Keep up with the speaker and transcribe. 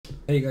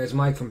Hey guys,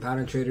 Mike from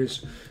Pattern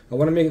Traders. I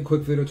want to make a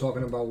quick video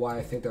talking about why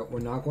I think that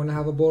we're not going to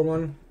have a bull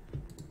run.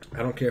 I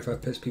don't care if I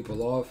piss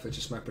people off, it's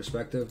just my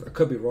perspective. I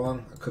could be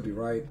wrong, I could be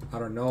right, I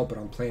don't know, but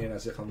I'm playing it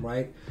as if I'm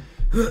right.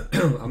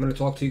 I'm going to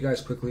talk to you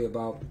guys quickly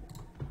about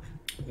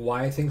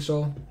why I think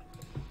so.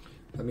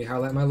 Let me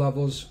highlight my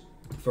levels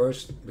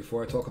first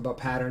before I talk about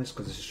patterns,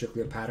 because this is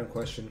strictly a pattern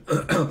question,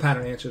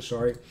 pattern answer,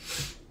 sorry.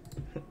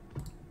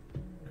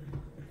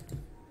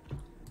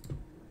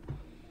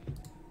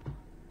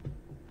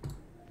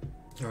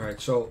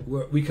 Alright, so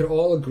we could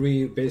all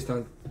agree based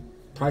on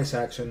price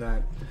action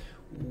that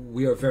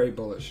we are very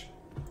bullish.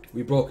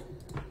 We broke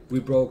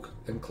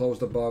and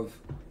closed above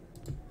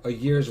a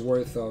year's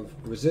worth of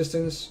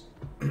resistance.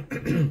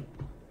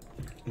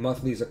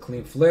 Monthly is a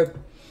clean flip.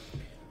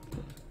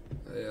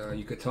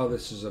 You could tell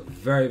this is a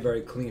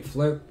very clean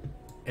flip,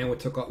 and we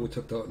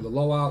took the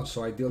low out.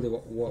 So ideally,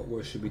 what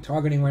we should be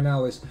targeting right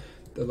now is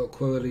the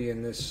liquidity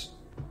in this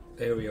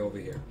area over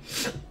here.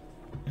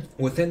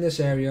 Within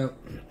this area,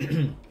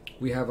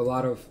 we have a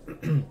lot of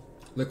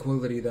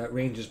liquidity that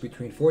ranges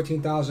between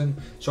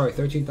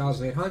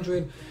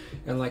 13,800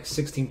 and like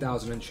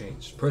 16,000 and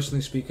change.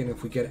 Personally speaking,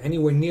 if we get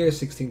anywhere near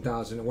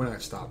 16,000, we're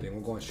not stopping.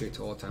 We're going straight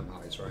to all-time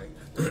highs, right?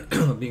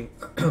 being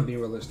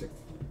realistic.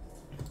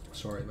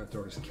 Sorry, my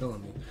throat is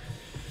killing me.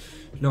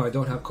 No, I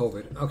don't have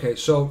COVID. Okay,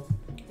 so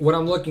what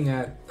I'm looking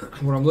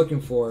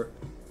for,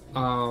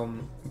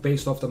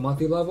 based off the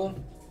monthly level.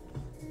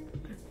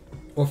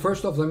 Well,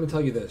 first off, let me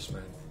tell you this,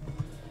 man.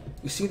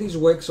 You see these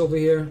wicks over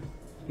here?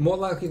 More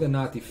likely than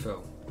not, they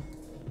fill.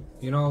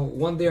 You know,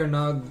 one day or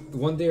another,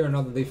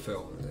 they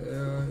fill.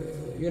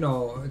 You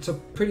know, it's a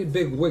pretty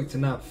big wick to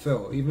not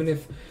fill. Even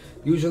if,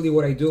 usually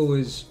what I do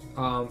is,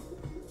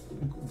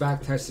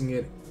 back testing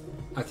it,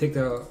 I take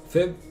the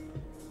fib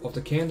off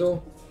the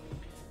candle,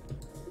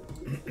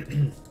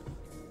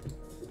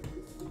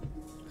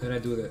 and I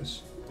do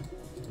this.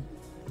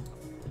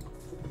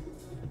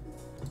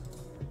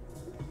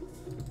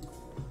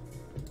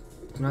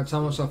 And I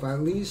tell myself,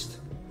 at least,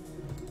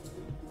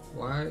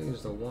 why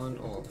is the one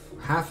off?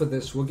 Half of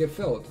this will get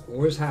filled.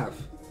 Where's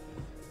half?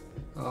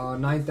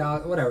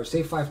 9,000, whatever.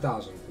 Say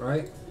 5,000,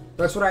 right?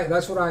 That's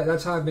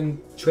how I've been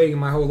trading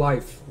my whole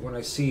life. When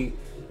I see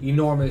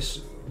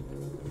enormous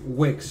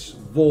wicks,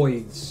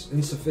 voids,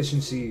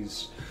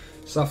 insufficiencies,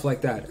 stuff like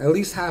that, at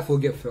least half will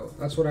get filled.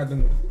 That's what I've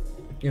been,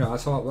 you know,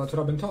 that's what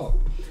I've been taught.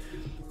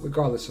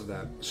 Regardless of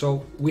that,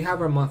 so we have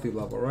our monthly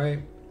level,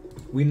 right?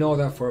 We know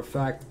that for a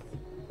fact.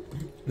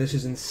 This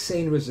is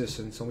insane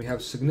resistance, and we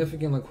have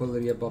significant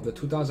liquidity above the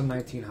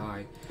 2019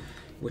 high,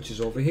 which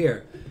is over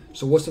here.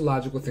 So what's the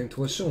logical thing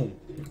to assume?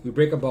 We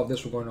break above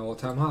this, we're going to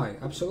all-time high.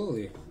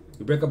 Absolutely.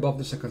 We break above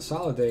this and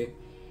consolidate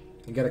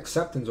and get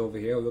acceptance over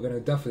here, we're going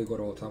to definitely go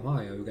to all-time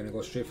high, and we're going to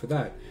go straight for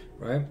that,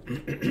 right?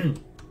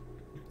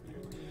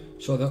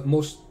 So the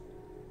most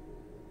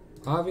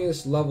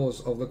obvious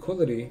levels of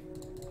liquidity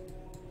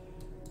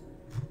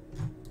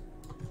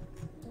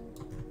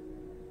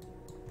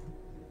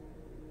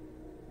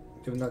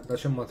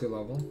that's your monthly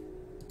level.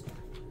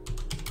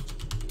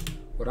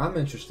 What I'm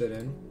interested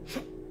in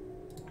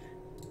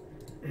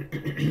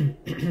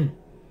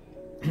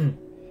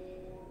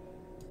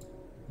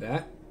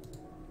that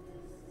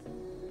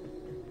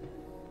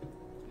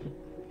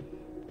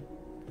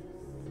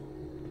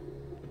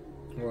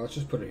well, let's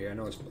just put it here. I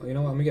know it's, you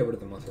know what, I'm gonna get rid of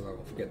the monthly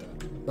level, forget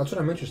that. That's what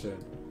I'm interested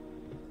in.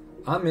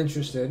 I'm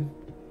interested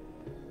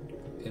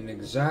in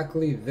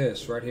exactly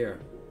this right here,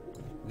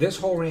 this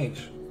whole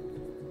range.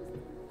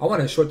 I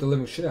want to short the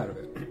living shit out of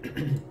it.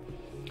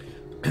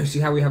 See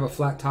how we have a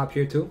flat top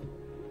here too?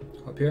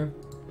 Up here?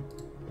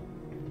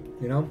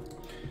 You know?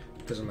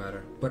 Doesn't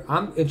matter. But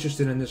I'm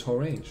interested in this whole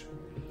range.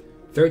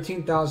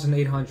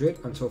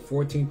 13,800 until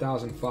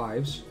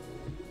 14,005s.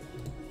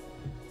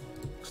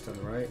 Extend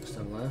right,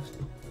 extend left.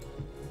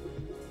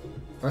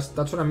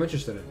 That's what I'm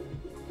interested in.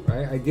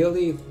 Right?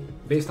 Ideally,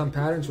 based on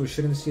patterns, we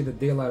shouldn't see the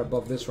daylight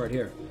above this right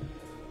here.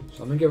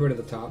 So I'm going to get rid of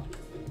the top.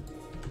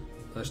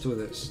 Let's do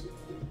this.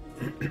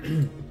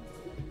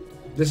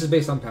 This is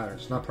based on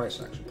patterns, not price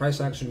action.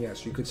 Price action,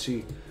 yes, you could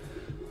see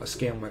a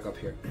scam wick up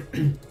here,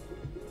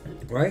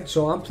 right?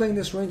 So I'm playing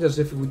this range as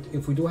if we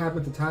do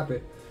happen to tap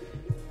it,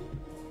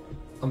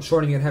 I'm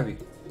shorting it heavy.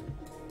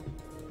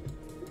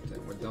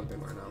 Damn, we're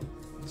dumping right now.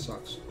 It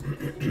sucks.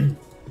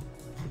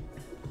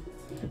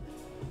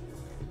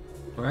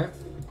 All right,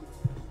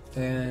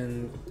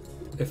 and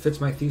it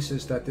fits my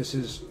thesis that this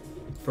is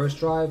first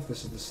drive,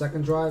 this is the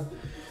second drive.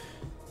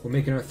 We're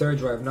making our third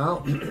drive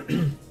now.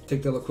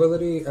 Take the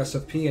liquidity,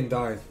 SFP, and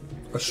die.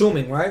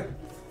 Assuming, right?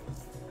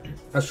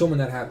 Assuming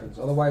that happens.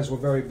 Otherwise, we're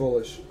very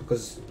bullish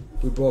because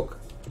we broke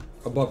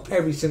above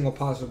every single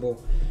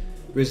possible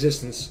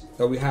resistance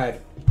that we had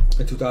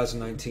in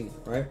 2019,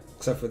 right?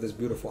 Except for this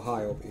beautiful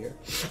high over here,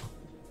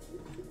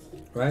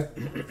 right?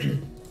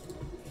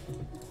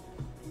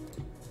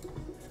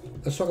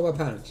 Let's talk about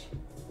patterns.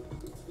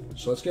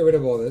 So let's get rid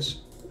of all this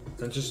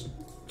and just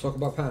talk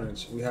about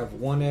patterns. We have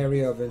one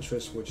area of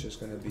interest, which is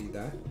going to be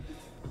that,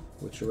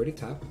 which you already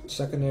tapped.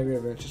 Second area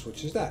of interest,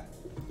 which is that.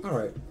 All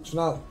right, so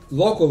now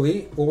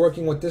locally, we're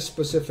working with this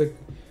specific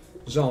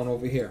zone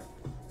over here.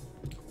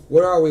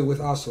 Where are we with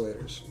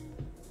oscillators?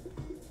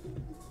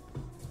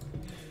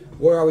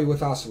 Where are we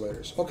with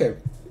oscillators? Okay.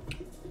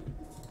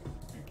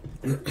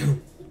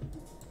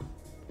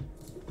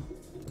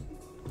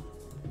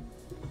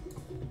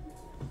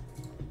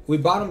 We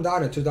bottomed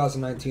out in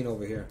 2019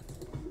 over here,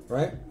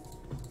 right?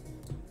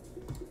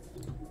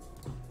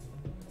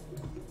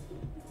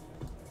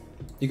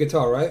 You can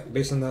tell, right?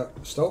 Based on the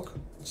Stoke,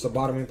 it's the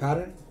bottoming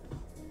pattern,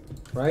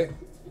 right?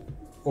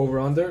 Over,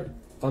 under,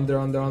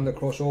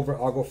 crossover,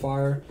 algo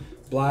fire,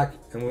 black,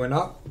 and we went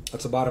up.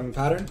 That's a bottoming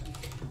pattern.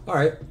 All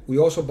right. We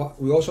also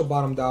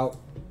bottomed out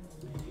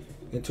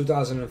in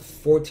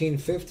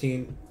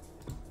 2014-15.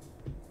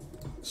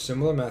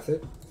 Similar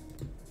method.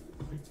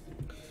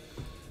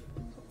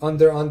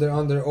 Under,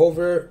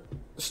 over.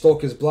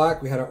 Stoke is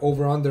black. We had an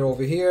over, under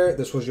over here.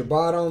 This was your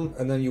bottom,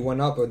 and then you went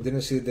up and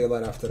didn't see the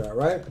daylight after that,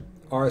 right?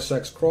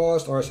 RSX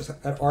crossed.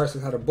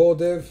 RSX had a bull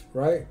div,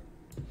 right?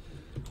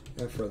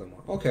 And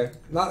furthermore, okay,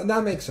 now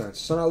that makes sense.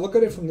 So now look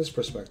at it from this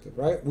perspective,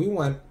 right?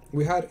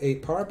 We had a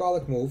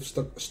parabolic move.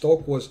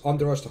 Stoke was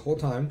under us the whole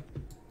time.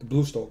 The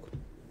blue Stoke.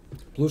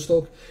 Blue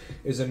Stoke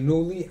is a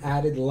newly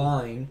added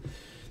line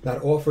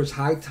that offers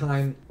high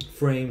time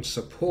frame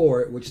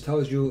support, which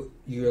tells you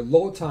your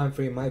low time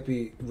frame might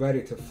be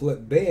ready to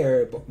flip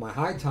bear, but my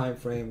high time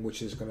frame,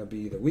 which is going to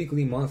be the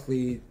weekly,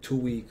 monthly, 2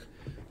 week,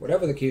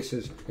 whatever the case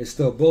is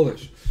still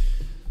bullish.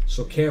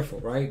 So careful,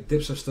 right?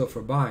 Dips are still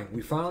for buying.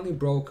 We finally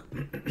broke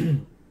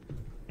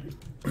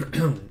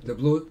the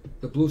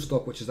blue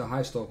Stoke, which is the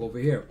high Stoke over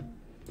here.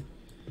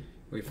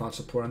 We found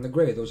support on the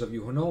gray. Those of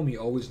you who know me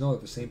always know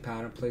that the same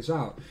pattern plays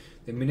out.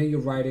 The minute you're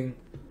riding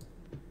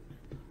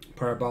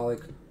parabolic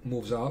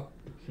moves up,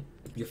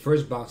 your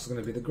first bounce is going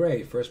to be the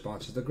gray. First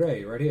bounce is the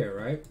gray right here,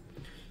 right?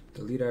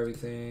 Delete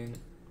everything,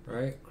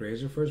 right?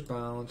 Gray's your first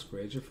bounce.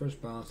 Gray's your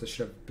first bounce. This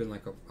should have been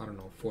like a, I don't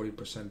know,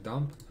 40%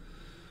 dump.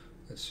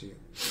 Let's see.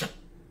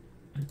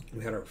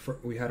 We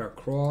had our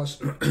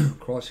cross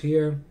cross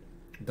here,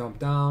 dump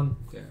down,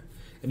 yeah,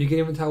 and you can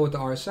even tell with the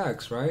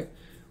RSX, right?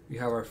 We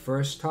have our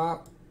first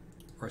top,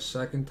 our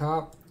second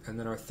top, and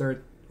then our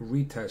third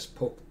retest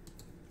poke,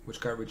 which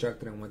got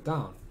rejected and went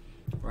down,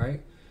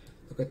 right?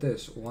 Look at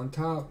this: one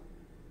top,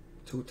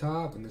 two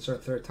top, and this is our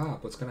third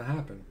top. What's gonna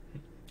happen?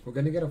 We're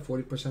gonna get a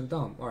 40%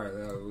 dump. All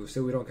right, say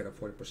we don't get a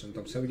 40%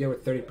 dump. Say we get a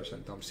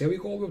 30% dump. Say we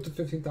go over up to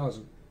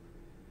 15,000.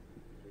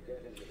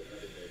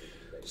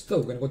 Still,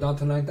 we're going to go down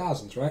to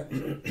 9,000s, right?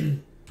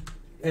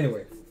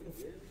 Anyway,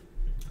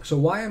 so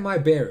why am I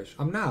bearish?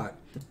 I'm not.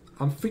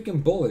 I'm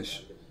freaking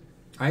bullish.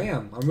 I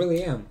am. I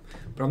really am.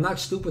 But I'm not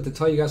stupid to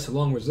tell you guys to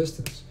long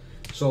resistance.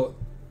 So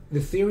the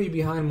theory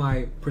behind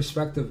my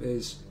perspective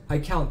is I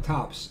count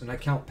tops and I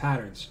count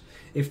patterns.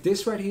 If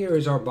this right here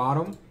is our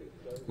bottom,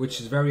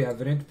 which is very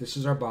evident, this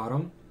is our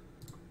bottom.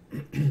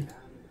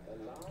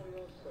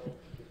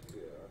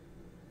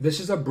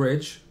 This is a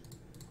bridge.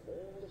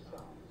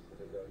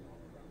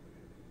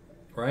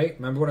 Right?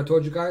 Remember what I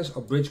told you guys? A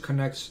bridge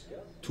connects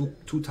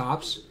two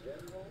tops.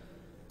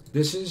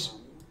 This is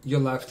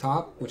your left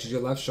top, which is your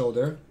left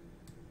shoulder.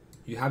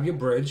 You have your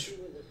bridge.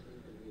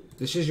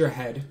 This is your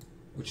head,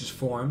 which is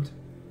formed.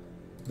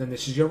 Then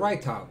this is your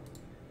right top.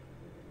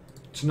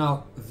 So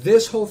now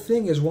this whole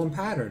thing is one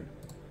pattern.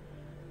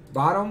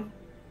 Bottom,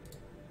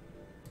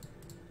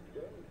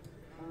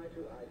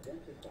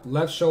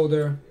 left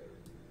shoulder,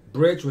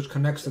 bridge, which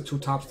connects the two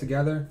tops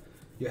together.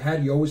 Your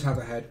head, you always have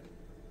a head.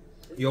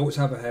 You always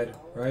have a head,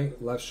 right?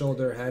 Left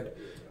shoulder, head,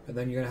 and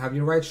then you're going to have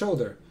your right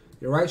shoulder.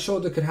 Your right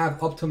shoulder could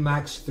have up to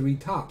max 3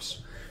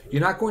 tops.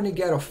 You're not going to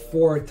get a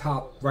 4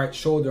 top right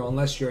shoulder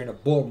unless you're in a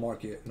bull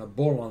market, in a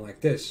bull run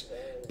like this.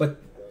 But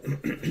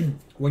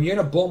when you're in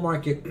a bull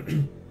market,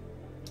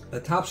 the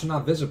tops are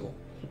not visible,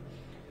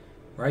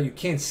 right? You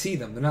can't see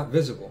them. They're not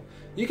visible.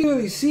 You can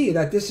really see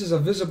that this is a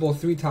visible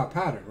 3 top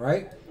pattern,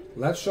 right?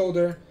 Left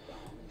shoulder,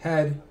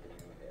 head,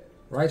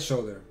 right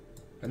shoulder,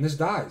 and this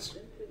dies.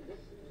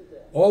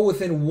 All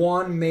within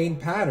one main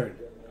pattern,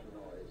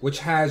 which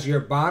has your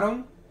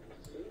bottom,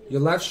 your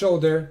left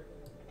shoulder,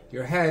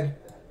 your head,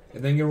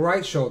 and then your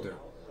right shoulder.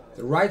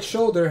 The right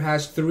shoulder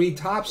has 3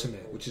 tops in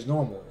it, which is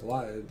normal. A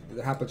lot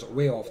that happens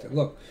way often.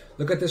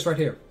 Look at this right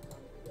here.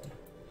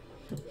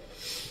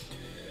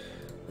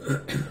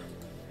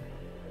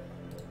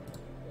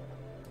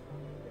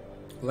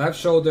 Left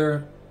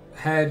shoulder,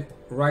 head,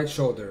 right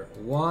shoulder.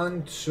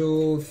 1,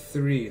 2,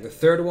 3. The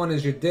third one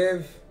is your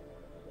div.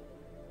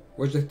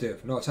 Where's the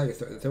div? No, it's not your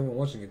third. The third one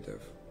wasn't your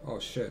div. Oh,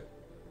 shit.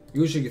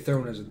 Usually your third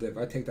one is a div.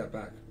 I take that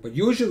back. But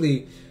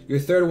usually your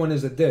third one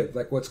is a div,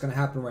 like what's going to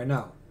happen right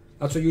now.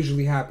 That's what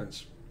usually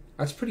happens.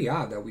 That's pretty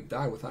odd that we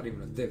died without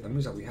even a div. That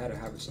means that we had to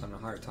have this on a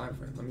higher time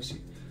frame. Let me see.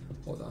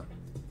 Hold on.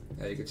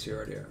 Yeah, you can see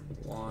right here.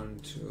 1,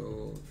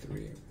 2,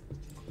 3.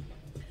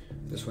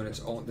 This one,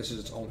 this is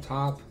its own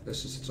top.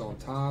 This is its own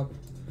top.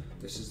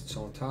 This is its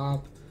own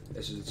top.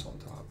 This is its own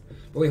top.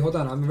 But wait, hold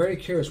on. I'm very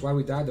curious why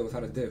we died there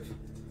without a div.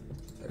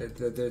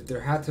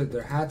 There had to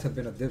have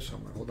been a div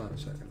somewhere. Hold on a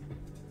second.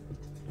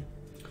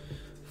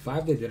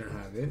 5 they didn't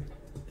have it.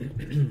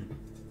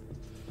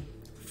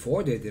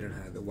 4-day didn't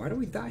have it. Why do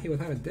we die here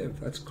without a div?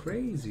 That's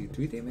crazy.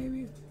 3-day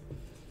maybe?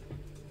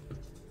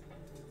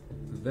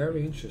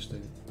 Very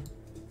interesting.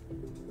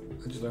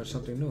 I just learned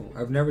something new.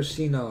 I've never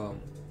seen a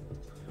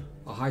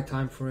high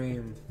time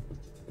frame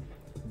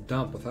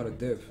dump without a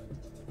div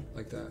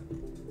like that.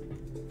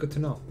 Good to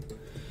know.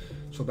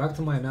 So back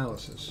to my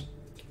analysis.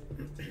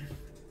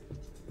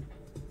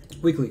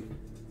 Weekly.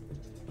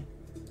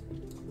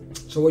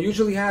 So what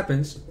usually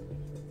happens,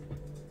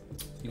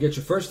 you get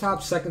your first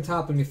top, second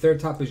top, and your third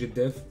top is your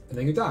div, and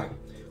then you die.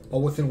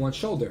 All within one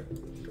shoulder,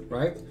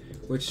 right?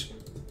 Which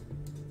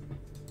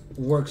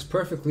works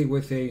perfectly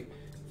with a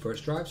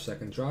first drive,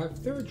 second drive,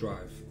 third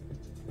drive.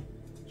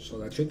 So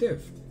that's your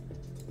div.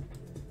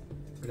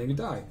 And then you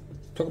die.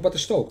 Talk about the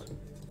stoke.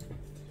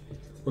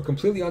 We're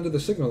completely under the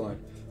signal line.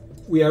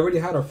 We already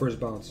had our first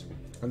bounce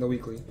on the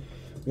weekly.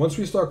 Once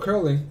we start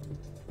curling,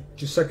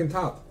 just second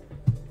top.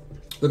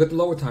 Look at the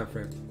lower time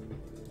frame.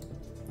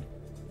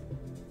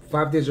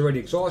 5 days already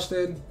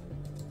exhausted.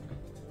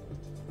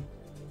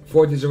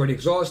 4 days already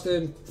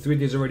exhausted. 3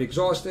 days already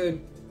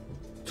exhausted.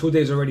 2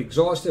 days already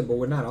exhausted, but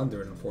we're not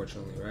under it,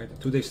 unfortunately, right?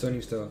 2 days still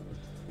needs to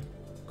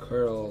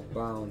curl,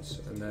 bounce,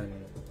 and then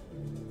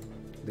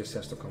this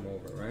has to come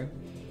over, right?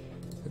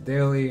 The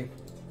daily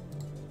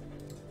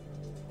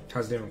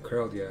hasn't even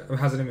curled yet.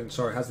 Hasn't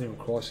even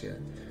crossed yet.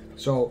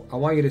 So I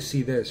want you to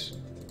see this.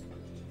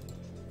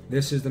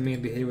 This is the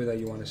main behavior that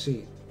you want to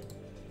see.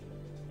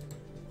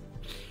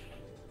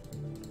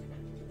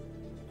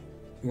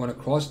 You want to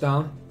cross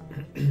down,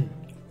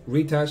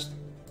 retest,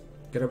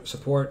 get up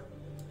support,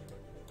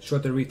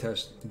 short the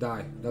retest,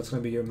 die. That's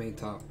going to be your main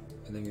top,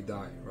 and then you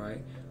die,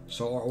 right?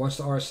 So once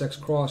the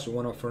RSX crossed, we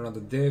went up for another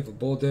div, a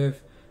bull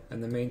div,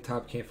 and the main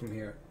top came from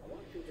here.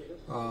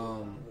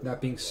 That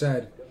being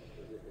said,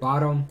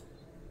 bottom,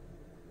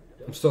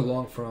 I'm still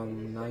long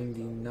from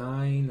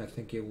 99. I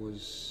think it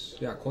was,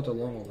 yeah, I caught the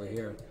long over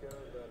here.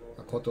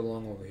 I caught the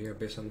long over here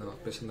based on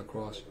the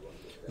cross.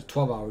 The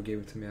 12 hour gave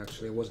it to me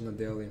actually. It wasn't a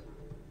daily.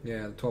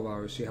 Yeah, the 12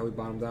 hours. See how we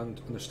bottomed down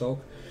on the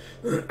stoke?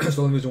 That's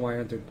the only reason why I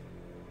entered.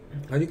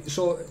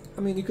 So, I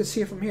mean, you can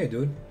see it from here,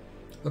 dude.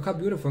 Look how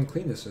beautiful and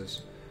clean this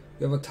is.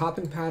 We have a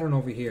topping pattern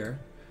over here.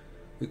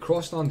 We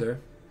crossed under.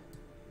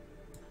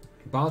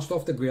 Bounced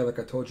off the gray, like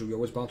I told you. We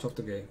always bounce off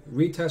the gray.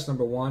 Retest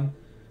number 1.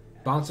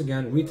 Bounce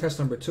again. Retest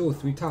number 2.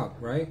 3 top,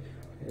 right?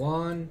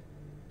 1,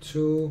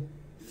 2,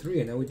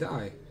 3, and then we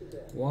die.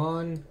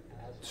 1,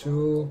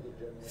 2,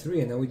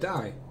 3, and then we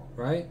die,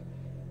 right?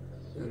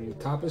 And the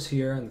top is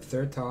here, and the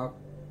third top,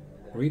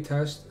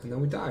 retest, and then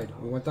we died.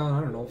 We went down,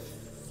 I don't know,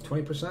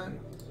 20%,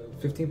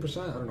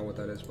 15%, I don't know what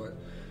that is, but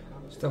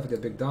it's definitely a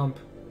big dump.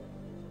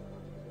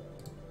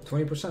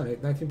 20%,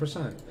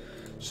 19%.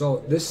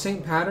 So this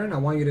same pattern, I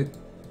want you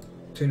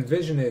to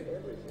envision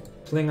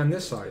it playing on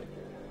this side,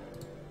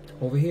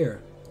 over here.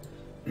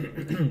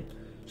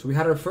 So we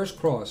had our first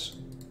cross.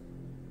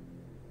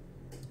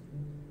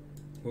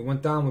 We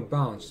went down, we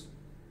bounced.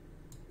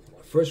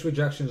 First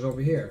rejection is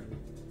over here.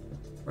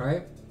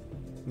 Right?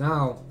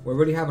 Now, we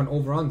already have an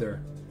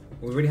over-under.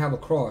 We already have a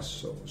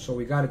cross. So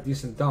we got a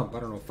decent dump. I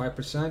don't know,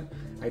 5%.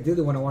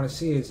 Ideally, what I want to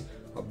see is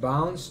a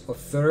bounce, a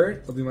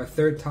third. Will be my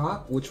third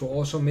top, which will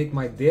also make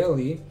my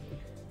daily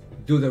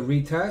do the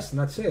retest, and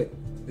that's it.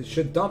 It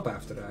should dump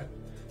after that.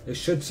 It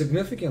should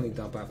significantly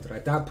dump after that.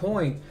 At that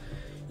point,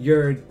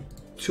 your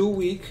 2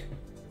 week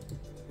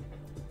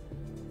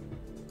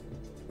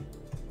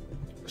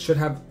should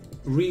have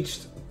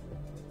reached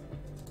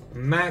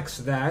max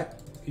that.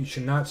 You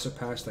should not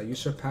surpass that. You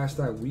surpass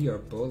that, we are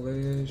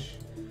bullish.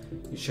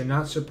 You should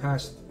not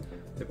surpass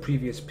the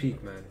previous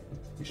peak, man.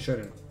 You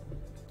shouldn't.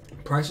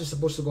 Price is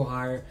supposed to go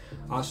higher.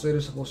 Oscillator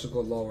is supposed to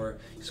go lower.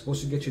 You're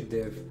supposed to get your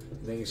div,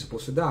 and then you're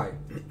supposed to die,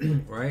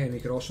 right? And you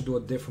could also do a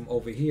div from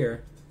over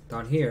here,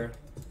 down here,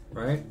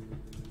 right?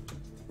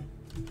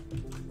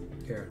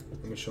 Here,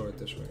 let me show it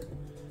this way.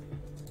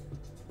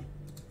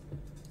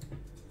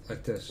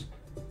 Like this,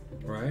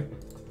 right?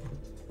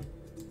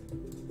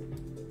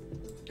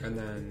 And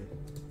then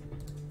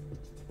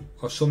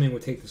assuming we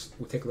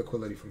take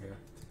liquidity from here,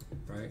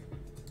 right?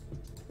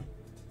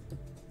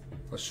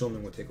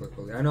 Assuming we take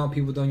liquidity. I know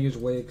people don't use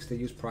wicks, they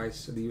use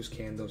price, they use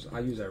candles. I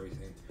use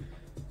everything.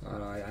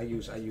 I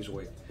use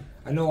wick.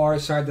 I know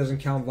RSI doesn't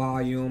count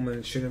volume and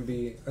it shouldn't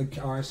be.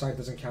 RSI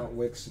doesn't count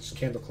wicks. It's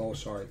candle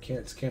close. Sorry,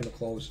 it's candle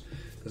close.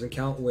 Doesn't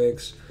count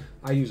wicks.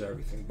 I use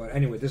everything. But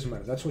anyway, it doesn't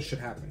matter. That's what should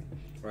happen,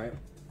 right?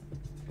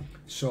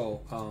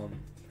 So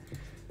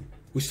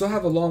we still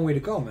have a long way to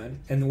go, man.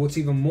 And what's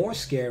even more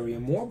scary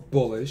and more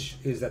bullish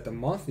is that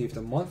if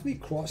the monthly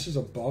crosses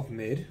above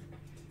mid,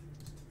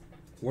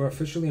 we're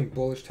officially in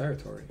bullish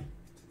territory,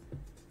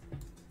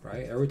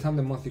 right? Every time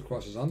the monthly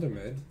crosses under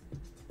mid,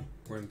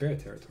 we're in bear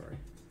territory.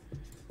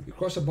 We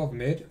cross above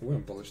mid, we're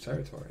in bullish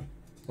territory.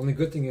 Only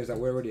good thing is that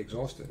we're already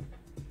exhausted.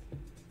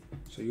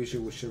 So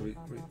usually we should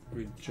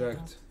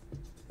reject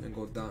and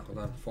go down. Hold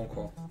on, phone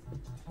call.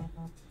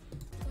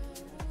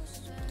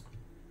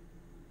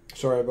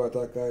 Sorry about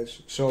that,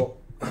 guys. So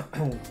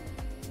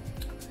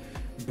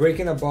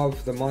breaking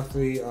above the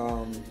monthly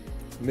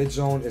Mid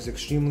zone is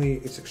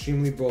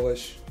extremely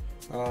bullish,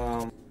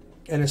 and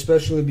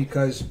especially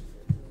because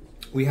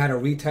we had a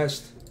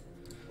retest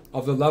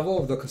of the level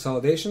of the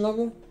consolidation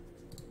level.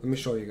 Let me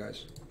show you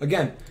guys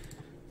again.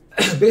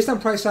 Based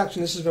on price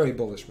action, this is very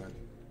bullish, man.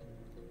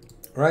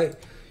 Right?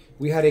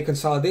 We had a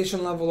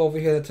consolidation level over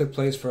here that took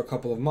place for a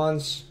couple of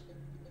months,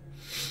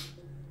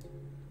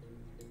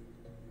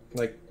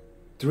 like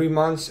 3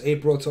 months,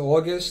 April to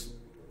August.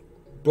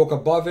 Broke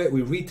above it,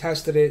 we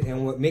retested it,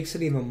 and what makes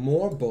it even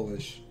more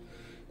bullish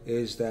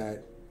is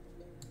that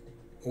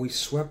we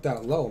swept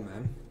out low,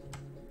 man.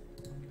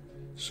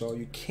 So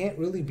you can't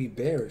really be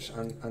bearish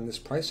on this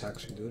price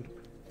action, dude.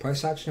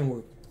 Price action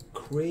were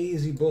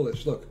crazy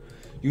bullish. Look,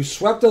 you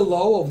swept the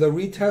low of the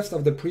retest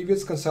of the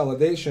previous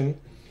consolidation,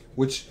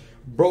 which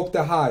broke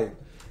the high.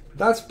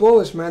 That's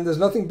bullish, man. There's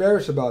nothing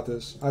bearish about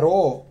this at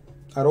all.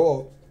 At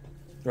all.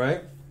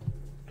 Right?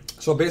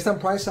 So based on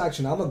price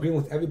action, I'm agreeing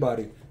with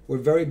everybody. We're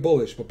very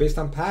bullish. But based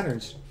on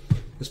patterns,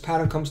 this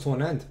pattern comes to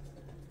an end,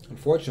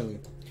 unfortunately.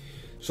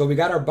 So we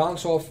got our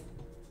bounce off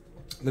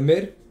the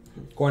mid,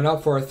 going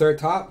up for our third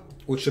top,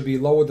 which should be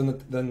lower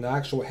than the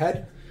actual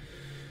head.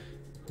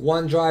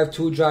 1 drive,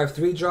 2 drive,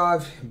 3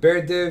 drive,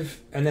 bear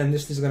div, and then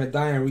this is going to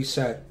die and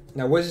reset.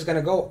 Now, where's this going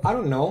to go? I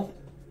don't know.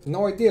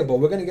 No idea, but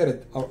we're going to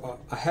get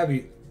a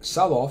heavy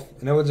sell-off,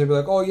 and everyone's going to be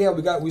like, oh, yeah,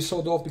 we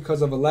sold off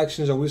because of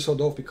elections, or we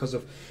sold off because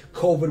of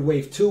COVID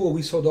wave 2, or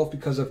we sold off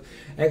because of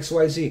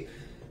XYZ.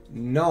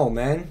 No,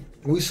 man.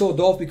 We sold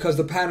off because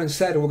the pattern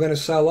said we're going to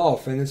sell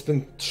off, and it's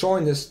been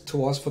showing this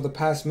to us for the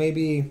past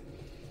maybe,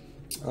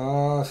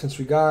 since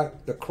we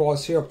got the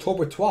cross here,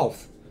 October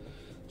 12th.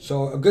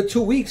 So a good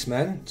 2 weeks,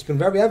 man. It's been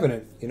very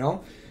evident, you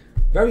know?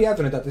 Very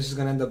evident that this is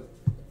going to end up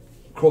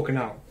croaking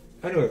out.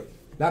 Anyway,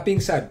 that being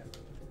said,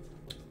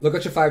 look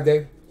at your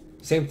 5-day.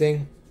 Same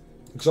thing.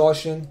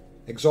 Exhaustion,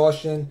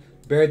 exhaustion,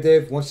 bear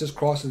div. Once this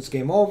crosses, it's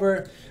game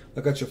over.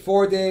 Look at your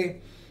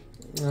 4-day.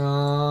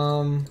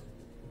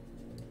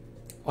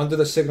 Under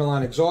the signal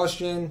line,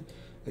 exhaustion,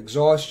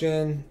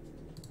 exhaustion.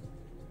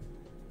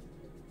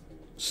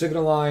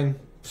 Signal line,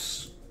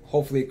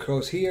 hopefully it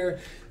curls here.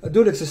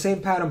 Dude, it's the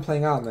same pattern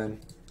playing out, man.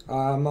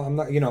 I'm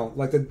not, you know,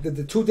 like the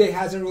 2-day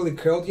hasn't really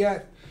curled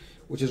yet,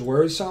 which is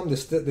worrisome.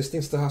 This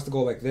thing still has to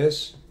go like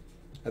this,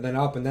 and then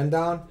up and then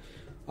down.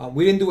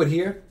 We didn't do it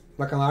here.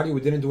 I'm not gonna lie to you,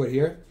 we didn't do it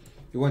here.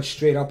 We went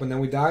straight up and then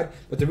we died.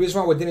 But the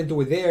reason why we didn't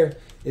do it there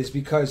is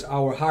because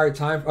our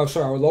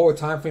our lower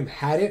time frame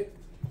had it,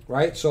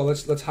 right? So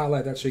let's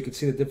highlight that so you can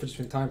see the difference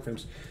between time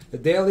frames. The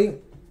daily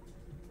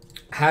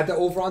had the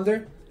over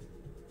under.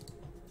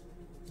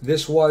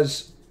 This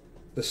was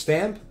the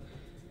stamp.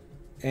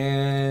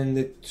 And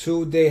the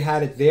 2-day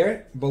had it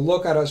there, but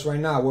look at us right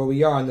now where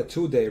we are on the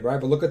 2-day,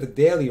 right? But look at the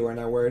daily right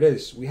now where it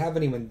is. We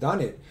haven't even done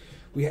it.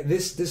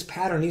 This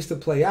pattern needs to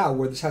play out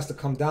where this has to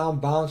come down,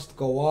 bounce,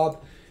 go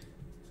up,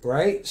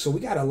 right? So we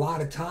got a lot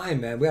of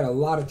time, man. We got a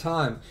lot of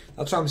time.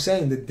 That's what I'm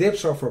saying. The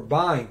dips are for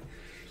buying.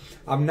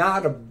 I'm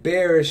not a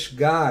bearish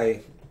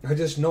guy. I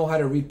just know how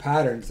to read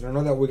patterns, and I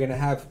know that we're gonna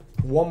have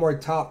one more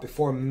top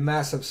before a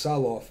massive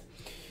sell-off.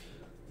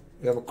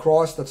 We have a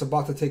cross that's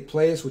about to take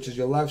place, which is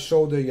your left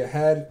shoulder, your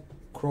head,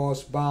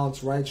 cross,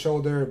 bounce, right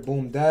shoulder,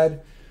 boom,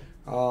 dead.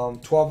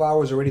 12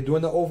 hours already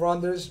doing the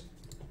over-unders.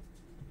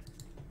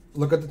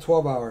 Look at the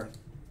 12-hour.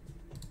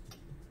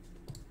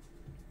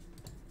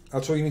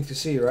 That's what you need to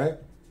see, right?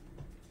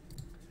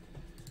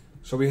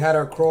 So we had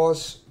our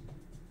cross,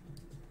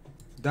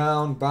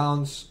 down,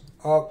 bounce,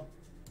 up,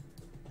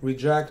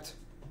 reject,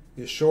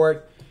 you're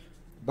short,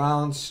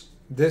 bounce.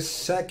 This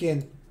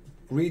second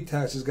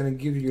retest is going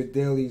to give you your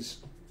dailies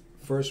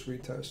first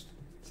retest.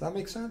 Does that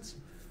make sense?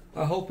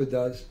 I hope it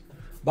does.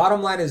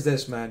 Bottom line is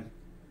this, man.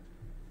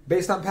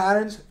 Based on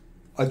patterns,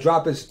 a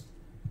drop is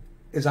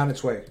on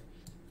its way.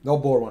 No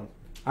bull run.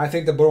 I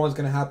think the bull run is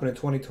going to happen in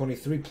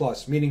 2023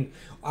 plus, meaning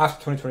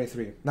after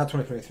 2023, not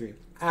 2023,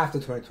 after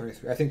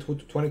 2023. I think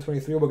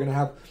 2023 we're going to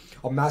have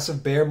a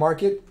massive bear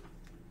market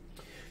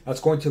that's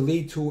going to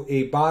lead to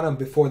a bottom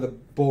before the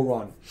bull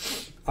run.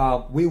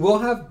 We will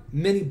have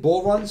many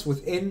bull runs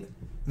within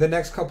the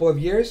next couple of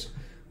years,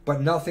 but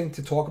nothing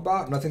to talk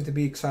about, nothing to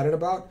be excited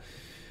about.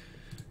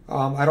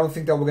 I don't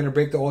think that we're going to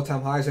break the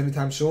all-time highs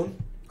anytime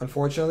soon,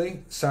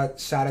 unfortunately.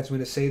 Saddens me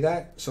to say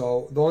that.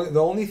 So the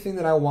only thing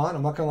that I want,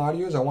 I'm not going to lie to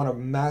you, is I want a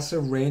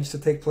massive range to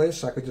take place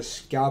so I could just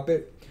scalp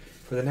it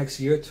for the next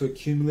year to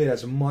accumulate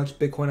as much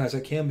Bitcoin as I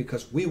can,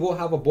 because we will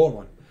have a bull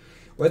run.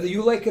 Whether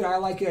you like it, I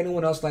like it,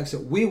 anyone else likes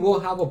it, we will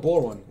have a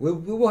bull run.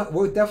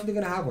 We're definitely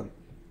going to have one.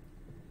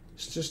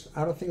 It's just,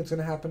 I don't think it's going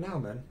to happen now,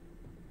 man.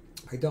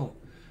 I don't.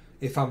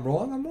 If I'm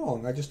wrong, I'm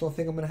wrong. I just don't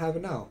think I'm going to have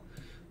it now.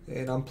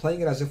 And I'm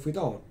playing it as if we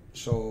don't.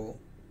 So,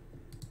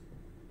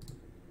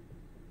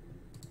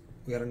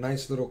 we had a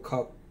nice little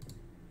cup.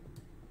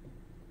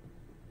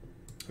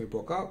 We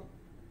broke up.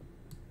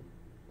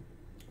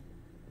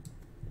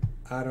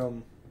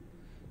 Adam,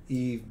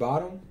 Eve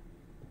bottom.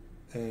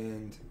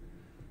 And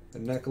the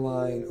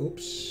neckline,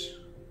 oops.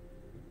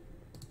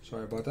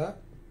 Sorry about that.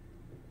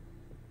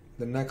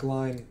 The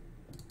neckline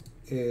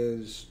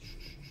is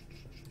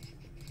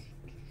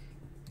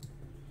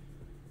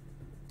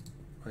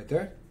Right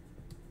there.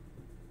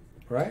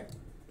 Right?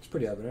 It's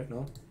pretty evident,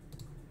 no?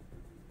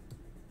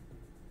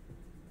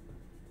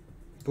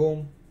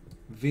 Boom.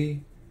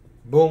 V.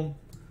 Boom.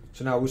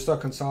 So now we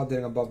start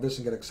consolidating above this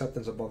and get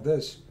acceptance above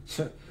this.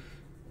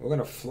 We're going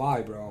to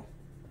fly, bro.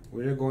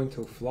 We're going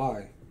to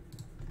fly.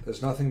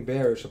 There's nothing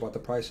bearish about the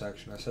price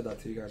action. I said that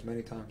to you guys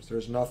many times.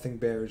 There's nothing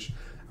bearish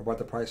about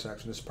the price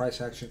action. This price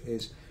action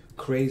is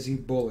crazy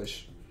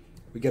bullish.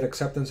 We get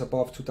acceptance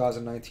above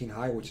 2019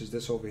 high, which is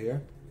this over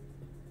here.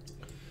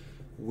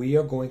 We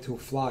are going to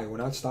fly. We're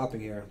not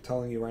stopping here. I'm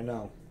telling you right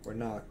now. We're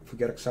not. If we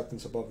get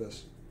acceptance above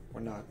this,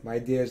 we're not. My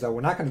idea is that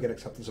we're not going to get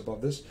acceptance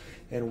above this,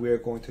 and we're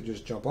going to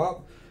just jump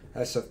up,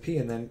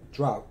 SFP, and then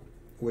drop,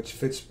 which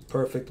fits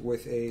perfect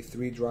with a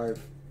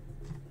 3-drive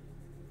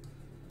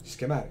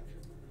schematic.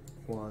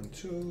 1,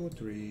 2,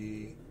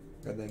 3,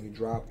 and then you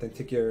drop. Then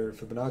take your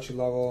Fibonacci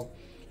level.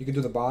 You can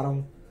do the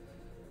bottom,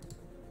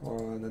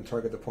 and then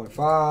target the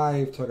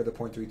 0.5, target the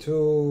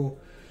 0.32,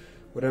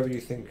 whatever you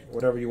think,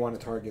 whatever you want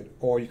to target.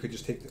 Or you could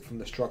just take it from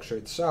the structure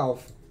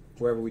itself,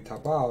 wherever we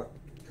top out,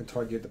 and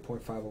target the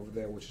 0.5 over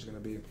there, which is going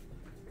to be,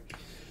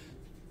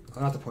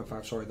 not the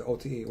 0.5, sorry, the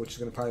OTE, which is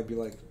going to probably be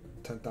like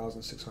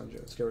 10,600.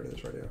 Let's get rid of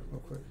this right here, real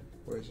quick.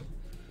 Where is it?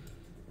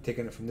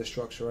 Taking it from this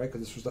structure, right?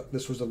 Because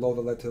this was the low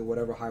that led to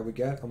whatever high we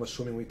get. I'm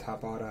assuming we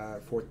top out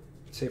at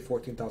say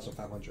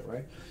 14,500,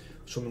 right?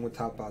 Assuming we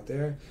top out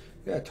there.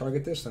 Yeah,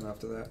 target this then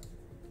after that.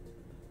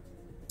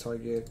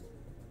 Target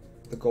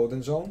the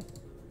golden zone.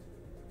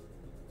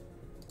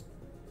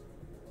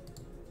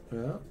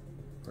 Yeah,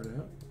 right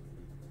there.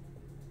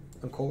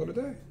 And call it a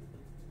day.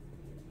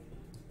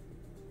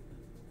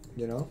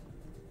 You know?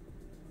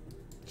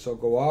 So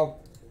go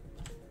up,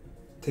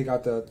 take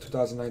out the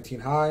 2019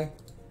 high,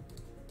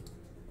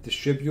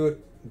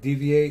 distribute,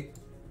 deviate,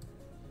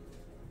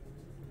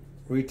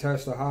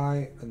 retest the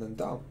high, and then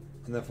dump.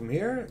 And then from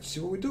here, see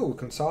what we do. We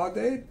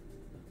consolidate,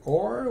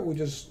 or we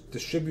just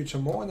distribute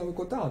some more, and then we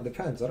go down.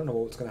 Depends. I don't know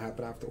what's going to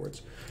happen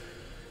afterwards.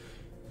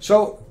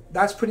 So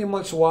that's pretty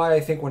much why I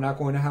think we're not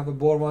going to have a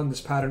bull run.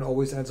 This pattern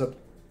always ends up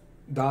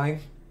dying.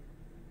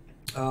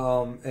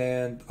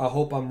 And I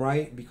hope I'm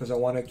right, because I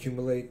want to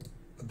accumulate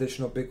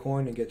additional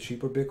Bitcoin and get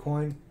cheaper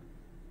Bitcoin.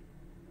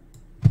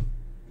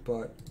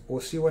 But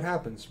we'll see what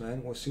happens,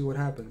 man. We'll see what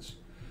happens.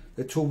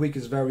 The 2-week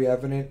is very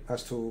evident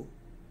as to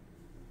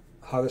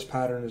how this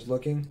pattern is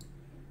looking,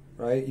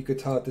 right? You could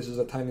tell that this is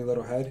a tiny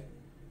little head,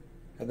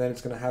 and then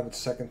it's going to have its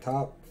second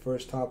top,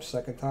 first top,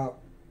 second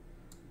top,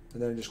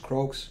 and then it just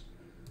croaks.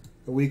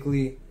 The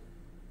weekly,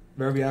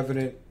 very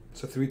evident.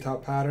 It's a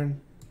 3-top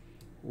pattern.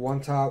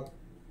 1 top,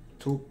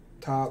 2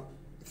 top,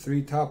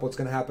 3 top. What's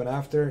going to happen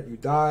after? You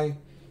die.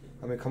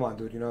 I mean, come on,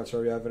 dude. You know, it's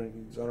very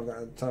evident.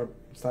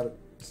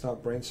 It's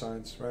not brain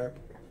science, right?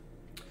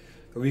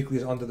 The weekly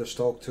is under the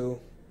stoke too.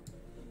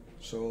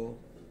 So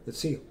let's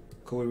see.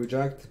 Could we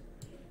reject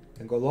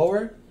and go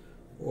lower?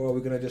 Or are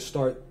we going to just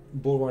start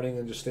bull running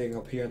and just staying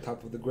up here on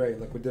top of the gray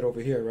like we did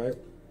over here, right?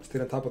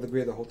 Stayed on top of the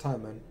gray the whole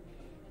time, man.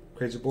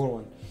 Crazy bull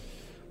run.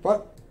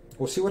 But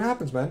we'll see what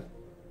happens, man.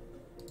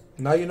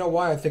 Now you know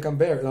why I think I'm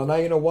bearish. Now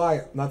you know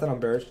why, not that I'm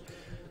bearish.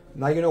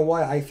 Now you know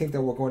why I think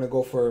that we're going to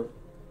go for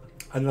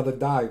another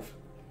dive,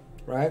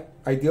 right?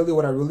 Ideally,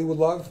 what I really would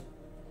love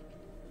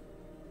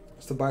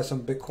is to buy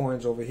some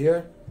Bitcoins over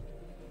here,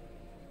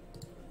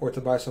 or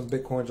to buy some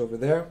Bitcoins over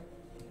there.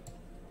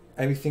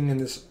 Anything in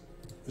this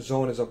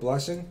zone is a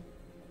blessing,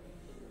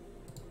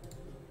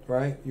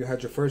 right? You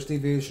had your first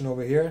deviation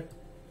over here.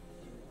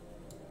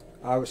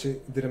 Obviously,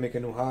 it didn't make a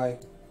new high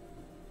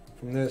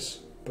from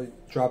this,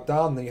 but dropped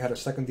down. Then you had a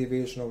second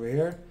deviation over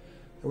here.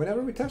 And we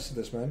never retested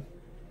this, man.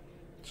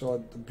 So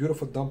a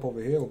beautiful dump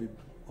over here will be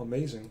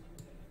amazing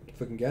if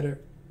we can get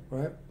it,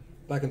 right?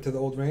 Back into the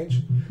old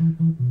range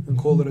and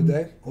call it a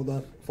day. Hold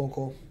on, phone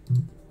call.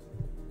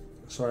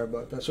 Sorry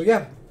about that. So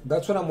yeah,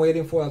 that's what I'm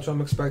waiting for. That's what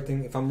I'm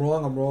expecting. If I'm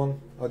wrong, I'm wrong.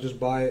 I'll just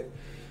buy it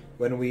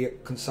when we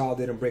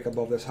consolidate and break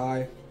above this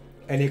high.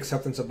 Any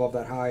acceptance above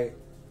that high,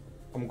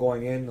 I'm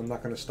going in. I'm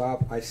not going to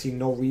stop. I see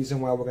no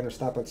reason why we're going to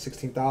stop at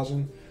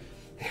 16,000.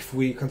 If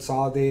we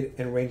consolidate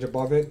and range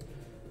above it,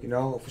 you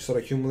know, if we start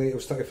accumulating,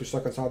 if we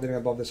start consolidating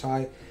above this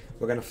high,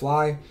 we're going to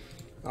fly.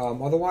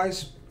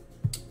 Otherwise,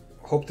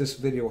 hope this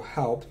video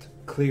helped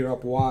clear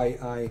up why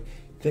I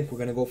think we're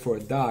going to go for a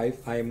dive.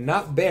 I am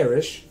not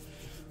bearish.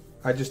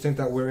 I just think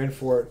that we're in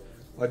for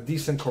a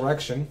decent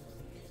correction,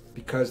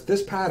 because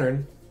this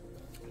pattern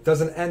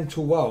doesn't end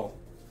too well.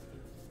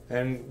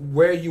 And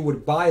where you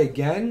would buy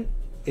again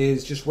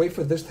is just wait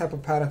for this type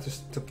of pattern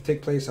to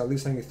take place at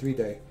least on your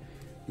 3-day.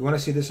 You want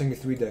to see this on your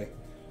 3-day.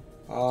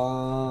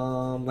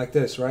 Like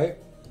this, right?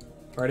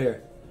 Right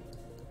here.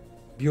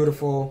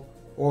 Beautiful.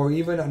 Or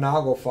even an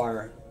algo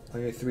fire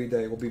on your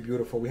 3-day will be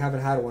beautiful. We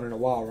haven't had one in a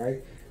while,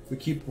 right? We'll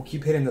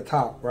keep hitting the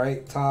top,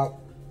 right?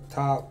 Top,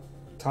 top,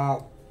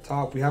 top,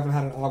 top. We haven't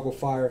had an algo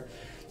fire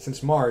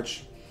since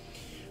March.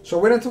 So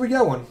wait until we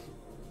get one.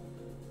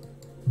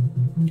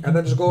 And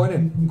then just go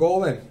in. Go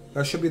all in.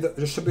 There should be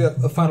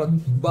a final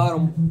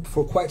bottom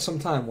for quite some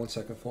time. 1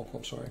 second, phone call,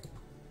 I'm sorry.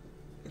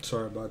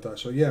 Sorry about that.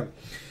 So yeah,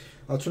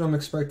 that's what I'm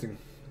expecting.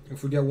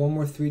 if we get one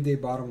more 3-day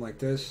bottom like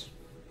this,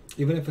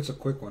 even if it's a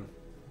quick one,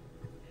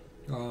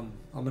 I'm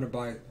gonna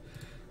buy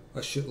a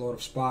shitload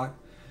of spot.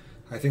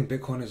 I think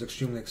Bitcoin is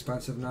extremely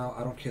expensive now.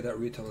 I don't care that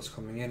retail is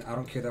coming in. I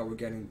don't care that we're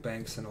getting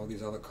banks and all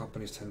these other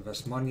companies to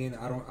invest money in.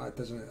 I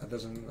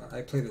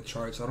play the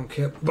charts. I don't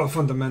care about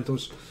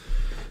fundamentals.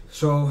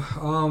 So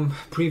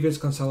previous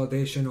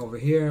consolidation over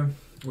here,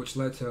 which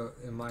led to,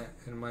 in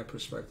my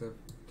perspective,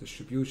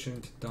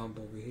 distribution to dump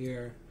over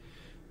here,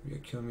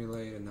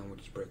 reaccumulate, and then we'll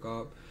just break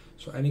up.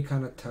 So any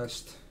kind of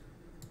test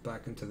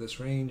back into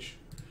this range,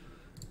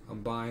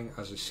 I'm buying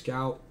as a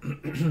scalp.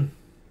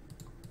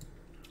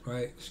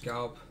 Right,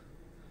 scalp.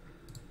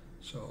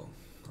 So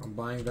I'm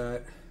buying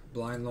that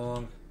blind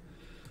long.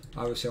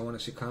 Obviously I want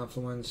to see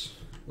confluence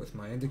with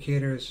my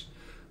indicators,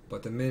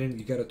 but the minute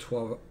you get a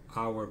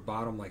 12-hour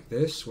bottom like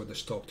this where the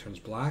stoke turns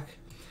black,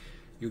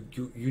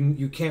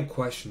 you can't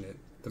question it.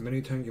 The minute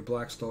you turn your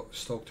black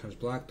stoke turns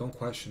black, don't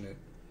question it.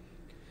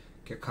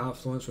 Get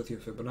confluence with your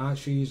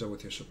Fibonacci's or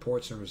with your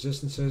supports and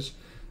resistances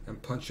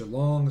and punch your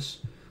longs.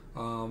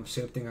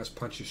 Same thing as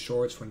punch your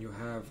shorts when you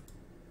have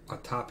a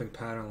topping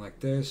pattern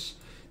like this.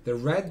 The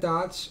red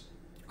dots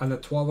on the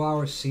 12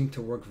 hours seem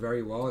to work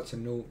very well. It's a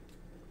new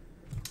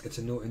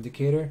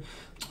indicator.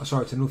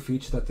 Sorry, it's a new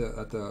feature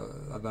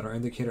that our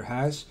indicator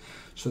has,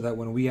 so that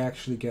when we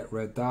actually get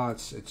red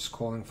dots, it's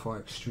calling for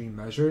extreme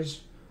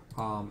measures,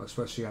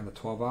 especially on the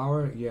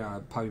 12-hour. Yeah,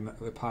 it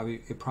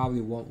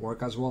probably won't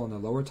work as well in the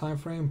lower time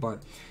frame,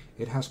 but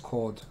it has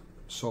called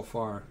so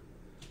far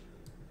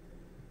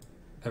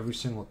every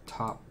single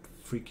top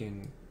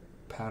freaking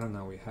pattern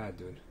that we had,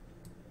 dude.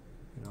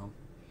 You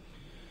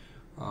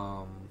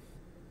know.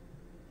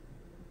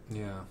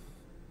 Yeah.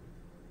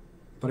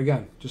 But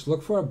again, just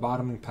look for a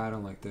bottoming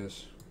pattern like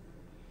this.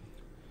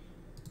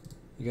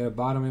 You get a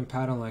bottoming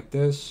pattern like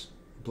this,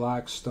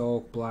 black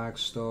stoke, black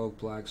stoke,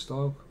 black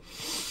stoke.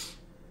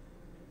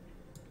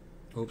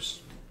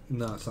 Oops.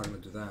 No, it's not going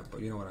to do that,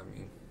 but you know what I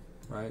mean,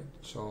 right?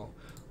 So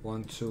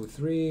 1, 2,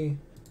 3,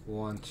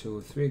 1,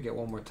 2, 3. Get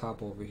one more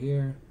top over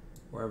here,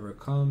 wherever it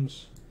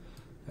comes,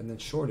 and then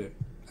short it.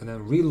 And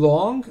then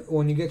re-long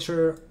when you get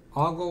your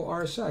Algo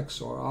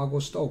RSX or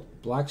Algo stoke,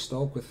 black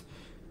stoke with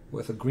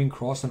a green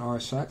cross and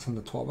RSX, and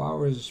the 12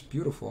 hours is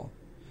beautiful,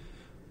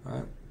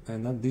 right?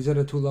 And these are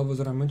the two levels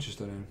that I'm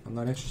interested in. I'm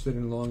not interested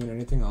in long in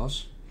anything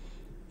else.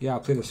 Yeah,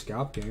 I'll play the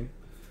scalp game.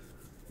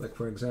 Like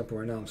for example,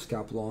 right now I'm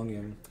scalp long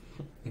in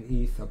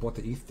ETH. I bought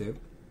the ETH dip.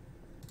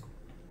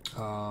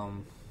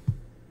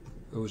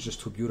 It was just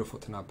too beautiful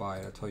to not buy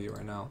it. I tell you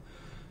right now.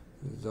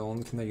 The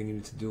only thing that you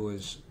needed to do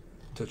is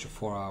touch a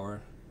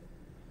 4-hour.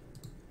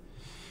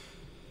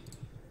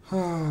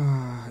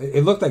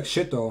 It looked like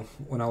shit though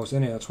when I was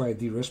in it. That's why I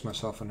de-risked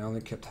myself and I only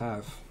kept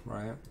half,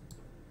 right?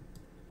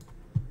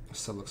 It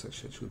still looks like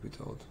shit, truth be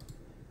told.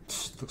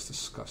 It looks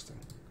disgusting,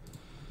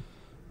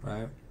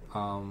 right?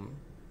 The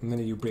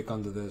minute you break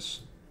under this,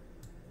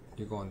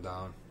 you're going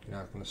down. You're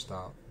not going to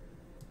stop.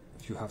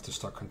 If you have to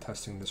start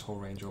contesting this whole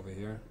range over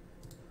here,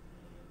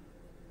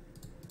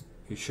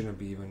 you shouldn't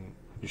be even.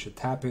 You should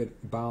tap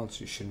it, bounce.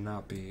 You should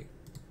not be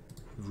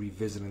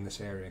revisiting this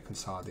area and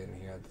consolidating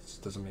here. This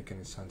doesn't make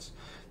any sense.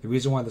 The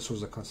reason why this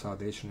was a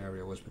consolidation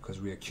area was because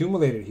we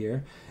accumulated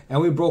here and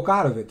we broke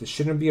out of it. There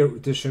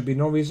should be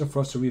no reason for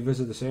us to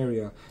revisit this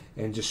area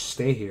and just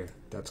stay here.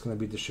 That's going to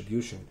be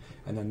distribution,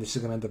 and then this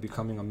is going to end up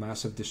becoming a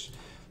massive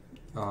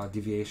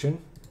deviation.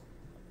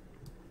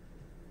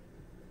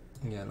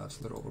 Yeah, that's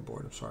a little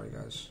overboard. I'm sorry,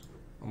 guys.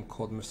 I'm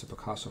called Mr.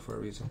 Picasso for a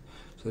reason.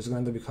 So this is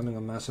going to end up becoming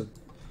a massive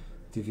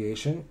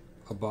deviation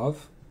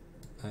above.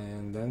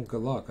 And then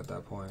good luck at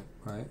that point,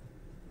 right?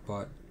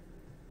 But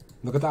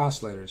look at the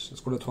oscillators. Let's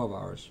go to 12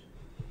 hours.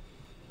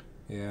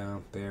 Yeah,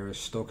 bearish.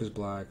 Stoke is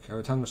black.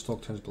 Every time the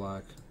stoke turns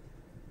black.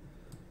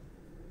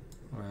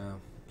 Yeah,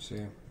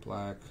 see?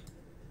 Black.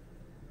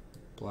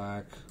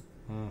 Black.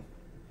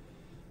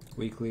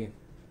 Weekly.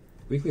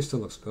 Weekly still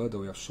looks good, though.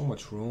 We have so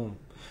much room.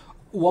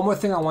 One more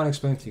thing I want to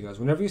explain to you guys.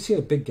 Whenever you see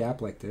a big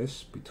gap like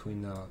this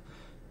between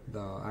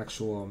the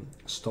actual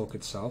stoke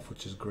itself,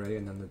 which is gray,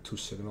 and then the two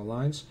signal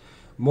lines,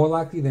 more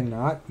likely than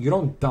not, you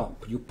don't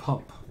dump, you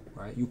pump,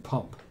 right? You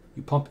pump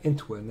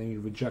into it, and then you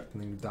reject,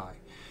 and then you die.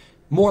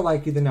 More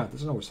likely than not,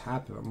 doesn't always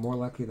happen, but more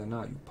likely than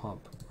not, you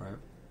pump, right?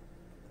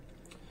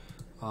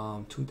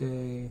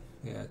 2-day,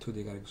 yeah,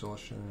 2-day got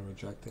exhaustion and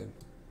rejected.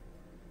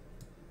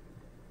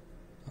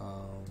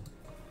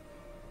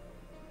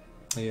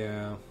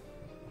 Yeah.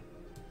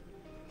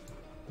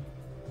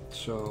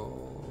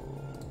 So.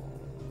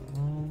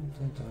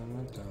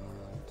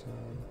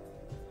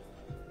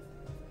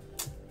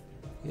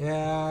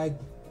 Yeah,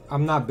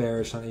 I'm not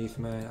bearish on ETH,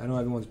 man. I know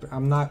everyone's.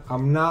 I'm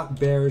not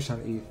bearish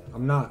on ETH.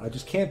 I'm not. I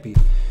just can't be.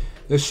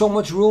 There's so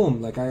much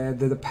room. Like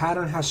the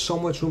pattern has so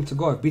much room to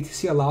go. If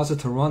BTC allows it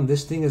to run,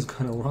 this thing is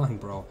gonna run,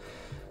 bro.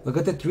 Look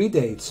at the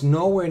 3-day. It's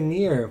nowhere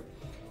near.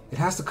 It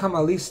has to come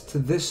at least to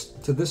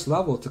this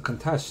level to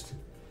contest.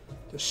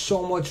 There's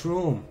so much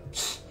room.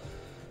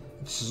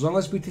 As long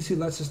as BTC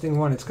lets this thing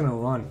run, it's gonna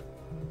run.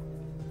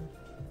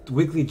 The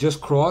weekly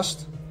just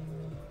crossed.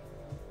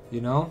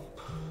 You know.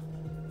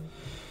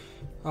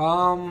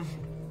 Um,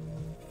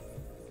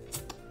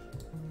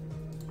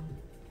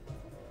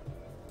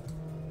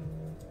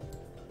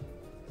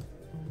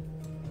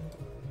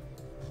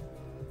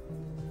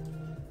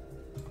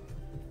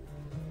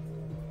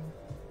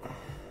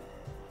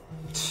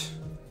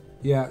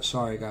 yeah,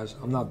 sorry guys,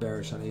 I'm not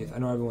bearish on ETH. I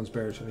know everyone's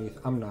bearish on ETH.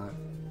 I'm not.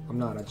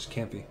 I just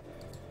can't be.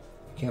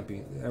 Can't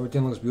be.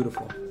 Everything looks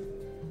beautiful.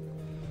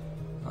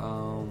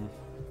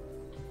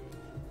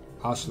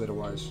 Oscillator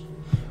wise.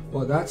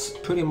 Well, that's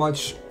pretty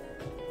much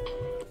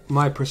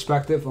my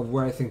perspective of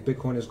where I think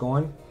Bitcoin is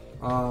going.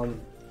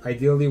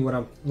 Ideally, what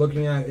I'm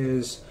looking at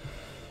is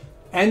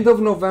end of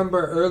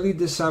November, early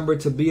December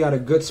to be at a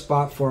good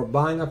spot for a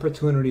buying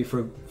opportunity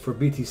for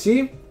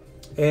BTC,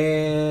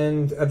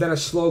 and then a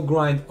slow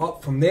grind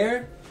up from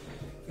there.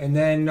 And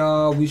then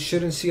we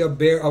shouldn't see a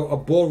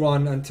bull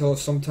run until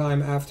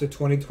sometime after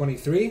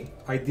 2023.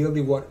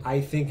 Ideally, what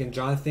I think and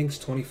John thinks,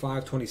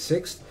 2025,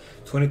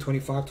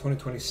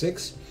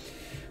 2026.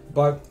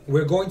 But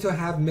we're going to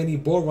have many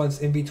bull runs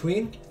in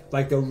between.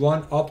 Like the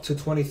run up to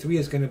 23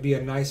 is going to be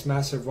a nice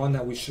massive run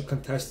that we should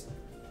contest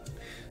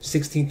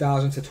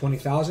 16,000 to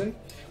 20,000.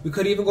 We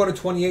could even go to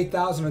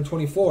 28,000 and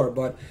 24.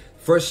 But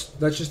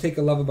first, let's just take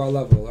it level by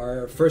level.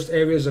 Our first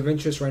areas of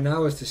interest right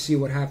now is to see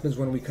what happens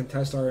when we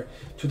contest our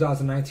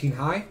 2019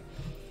 high.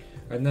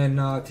 And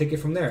then take it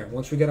from there.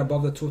 Once we get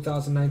above the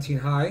 2019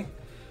 high,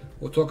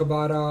 we'll talk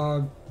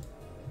about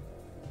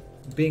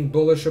being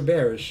bullish or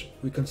bearish.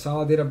 We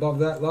consolidate above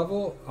that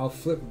level, I'll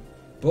flip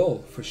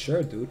bull for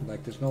sure, dude.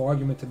 Like, there's no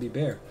argument to be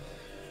bear.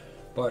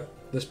 But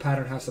this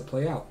pattern has to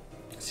play out.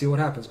 See what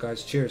happens,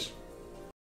 guys. Cheers.